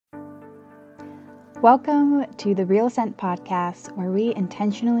Welcome to the Real Ascent podcast, where we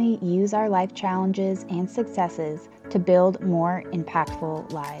intentionally use our life challenges and successes to build more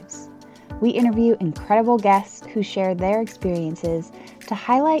impactful lives. We interview incredible guests who share their experiences to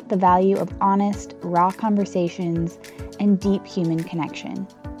highlight the value of honest, raw conversations and deep human connection.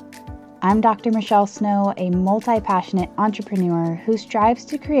 I'm Dr. Michelle Snow, a multi-passionate entrepreneur who strives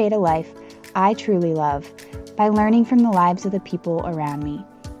to create a life I truly love by learning from the lives of the people around me.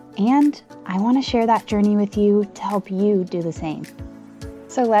 And I want to share that journey with you to help you do the same.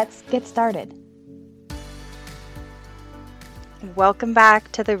 So let's get started. Welcome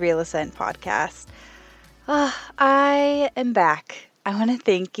back to the Real Ascent podcast. I am back. I want to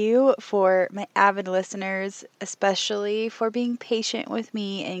thank you for my avid listeners, especially for being patient with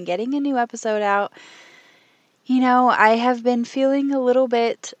me and getting a new episode out. You know, I have been feeling a little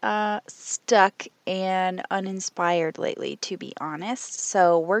bit stuck and uninspired lately, to be honest.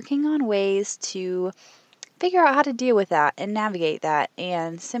 So working on ways to figure out how to deal with that and navigate that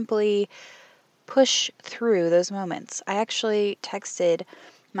and simply push through those moments. I actually texted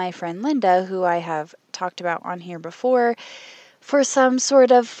my friend Linda, who I have talked about on here before, for some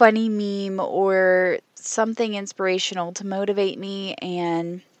sort of funny meme or something inspirational to motivate me.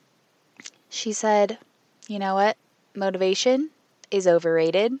 And she said, you know what? Motivation is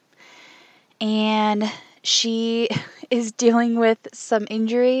overrated. And she is dealing with some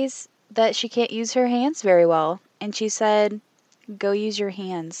injuries that she can't use her hands very well. And she said, go use your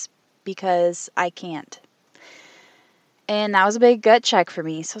hands because I can't. And that was a big gut check for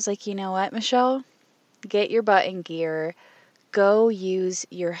me. So I was like, you know what, Michelle? Get your butt in gear. Go use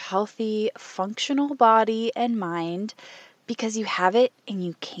your healthy, functional body and mind because you have it and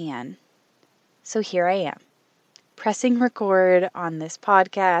you can. So here I am, pressing record on this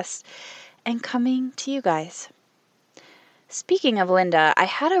podcast and coming to you guys. Speaking of Linda, I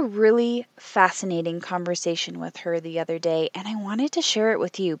had a really fascinating conversation with her the other day, and I wanted to share it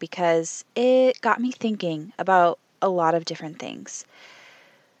with you because it got me thinking about a lot of different things.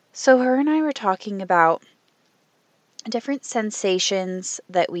 So her and I were talking about different sensations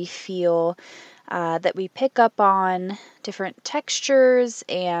that we feel, that we pick up on, different textures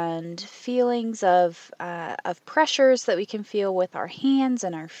and feelings of pressures that we can feel with our hands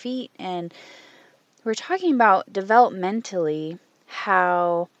and our feet. And we're talking about developmentally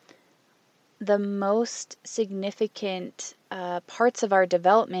how the most significant parts of our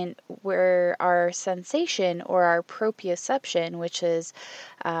development were our sensation or our proprioception, which is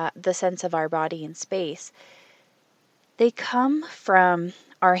the sense of our body in space. They come from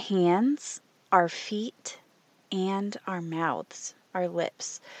our hands, our feet, and our mouths, our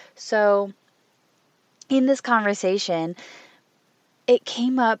lips. So in this conversation, it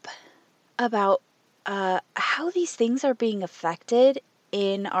came up about how these things are being affected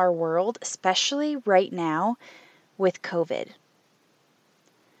in our world, especially right now with COVID.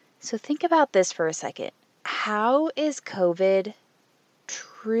 So think about this for a second. How is COVID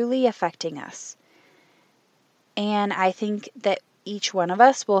truly affecting us? And I think that each one of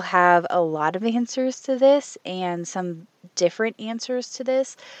us will have a lot of answers to this and some different answers to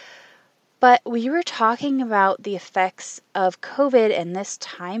this. But we were talking about the effects of COVID and this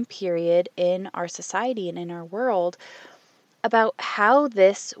time period in our society and in our world, about how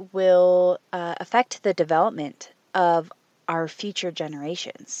this will affect the development of our future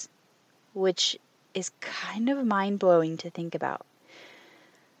generations, which is kind of mind-blowing to think about.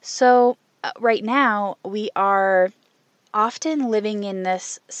 So right now, we are often living in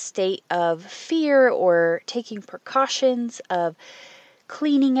this state of fear or taking precautions of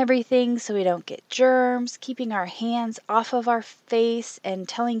cleaning everything so we don't get germs, keeping our hands off of our face, and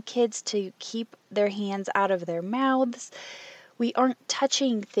telling kids to keep their hands out of their mouths. We aren't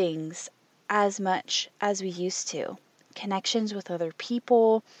touching things as much as we used to. Connections with other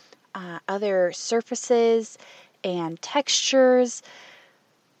people, other surfaces, and textures.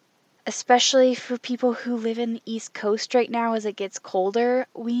 Especially for people who live in the East Coast right now as it gets colder,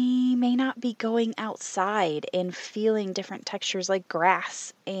 we may not be going outside and feeling different textures like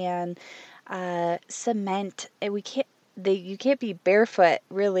grass and cement. And you can't be barefoot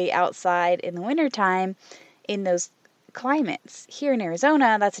really outside in the wintertime in those climates. Here in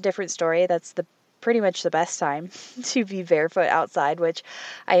Arizona, that's a different story. That's pretty much the best time to be barefoot outside, which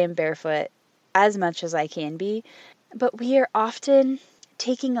I am barefoot as much as I can be. But we are often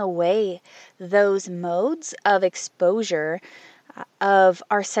taking away those modes of exposure of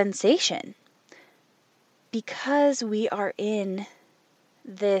our sensation because we are in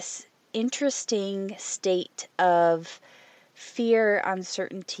this interesting state of fear,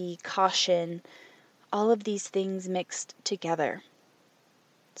 uncertainty, caution, all of these things mixed together.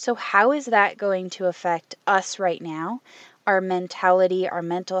 So how is that going to affect us right now? Our mentality, our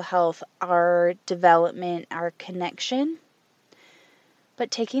mental health, our development, our connection? But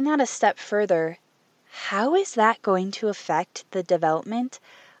taking that a step further, how is that going to affect the development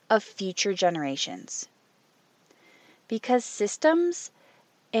of future generations? Because systems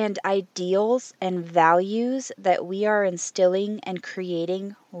and ideals and values that we are instilling and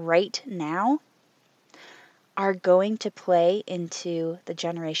creating right now are going to play into the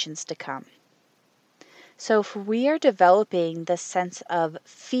generations to come. So if we are developing this sense of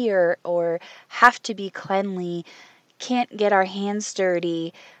fear or have to be cleanly, can't get our hands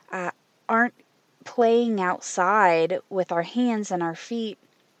dirty, aren't playing outside with our hands and our feet,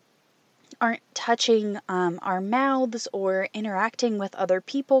 aren't touching our mouths or interacting with other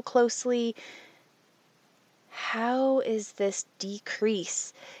people closely, how is this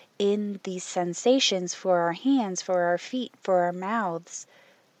decrease in these sensations for our hands, for our feet, for our mouths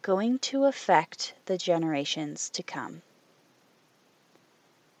going to affect the generations to come?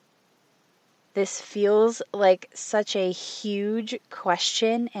 This feels like such a huge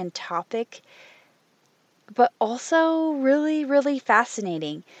question and topic, but also really, really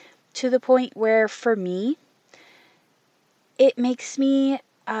fascinating, to the point where for me, it makes me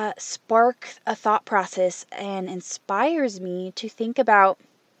spark a thought process and inspires me to think about,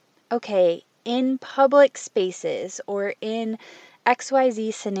 okay, in public spaces or in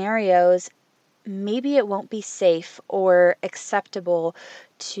XYZ scenarios, maybe it won't be safe or acceptable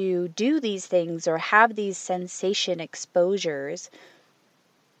to do these things or have these sensation exposures.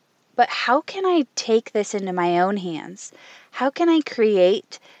 But how can I take this into my own hands? How can I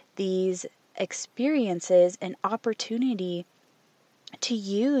create these experiences and opportunity to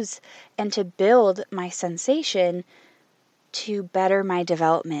use and to build my sensation to better my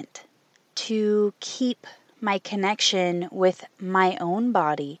development, to keep my connection with my own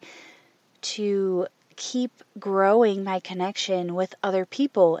body, to keep growing my connection with other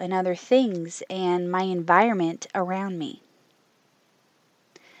people and other things and my environment around me?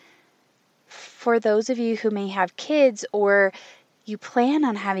 For those of you who may have kids or you plan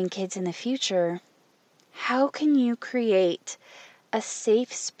on having kids in the future, how can you create a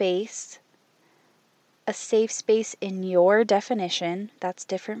safe space in your definition, that's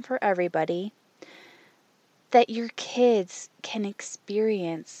different for everybody, that your kids can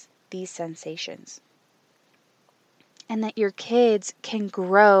experience these sensations? And that your kids can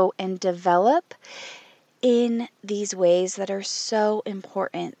grow and develop in these ways that are so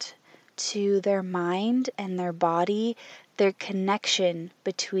important to their mind and their body, their connection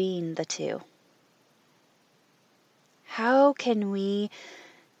between the two. How can we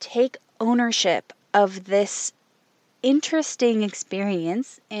take ownership of this interesting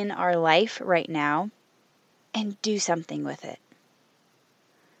experience in our life right now and do something with it?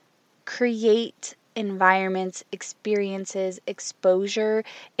 Create environments, experiences, exposure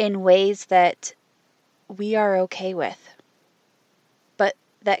in ways that we are okay with, but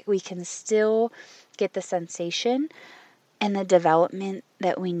that we can still get the sensation and the development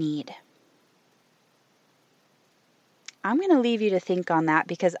that we need. I'm going to leave you to think on that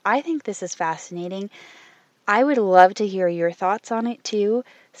because I think this is fascinating. I would love to hear your thoughts on it too,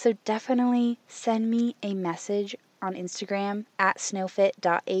 so definitely send me a message on Instagram at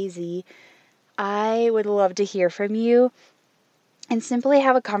snowfit.az. I would love to hear from you and simply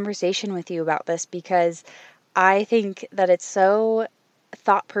have a conversation with you about this because I think that it's so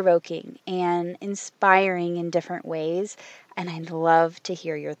thought-provoking and inspiring in different ways, and I'd love to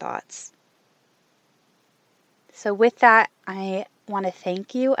hear your thoughts. So with that, I want to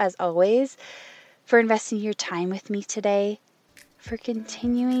thank you, as always, for investing your time with me today, for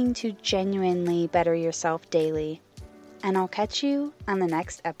continuing to genuinely better yourself daily, and I'll catch you on the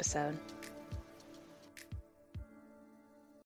next episode.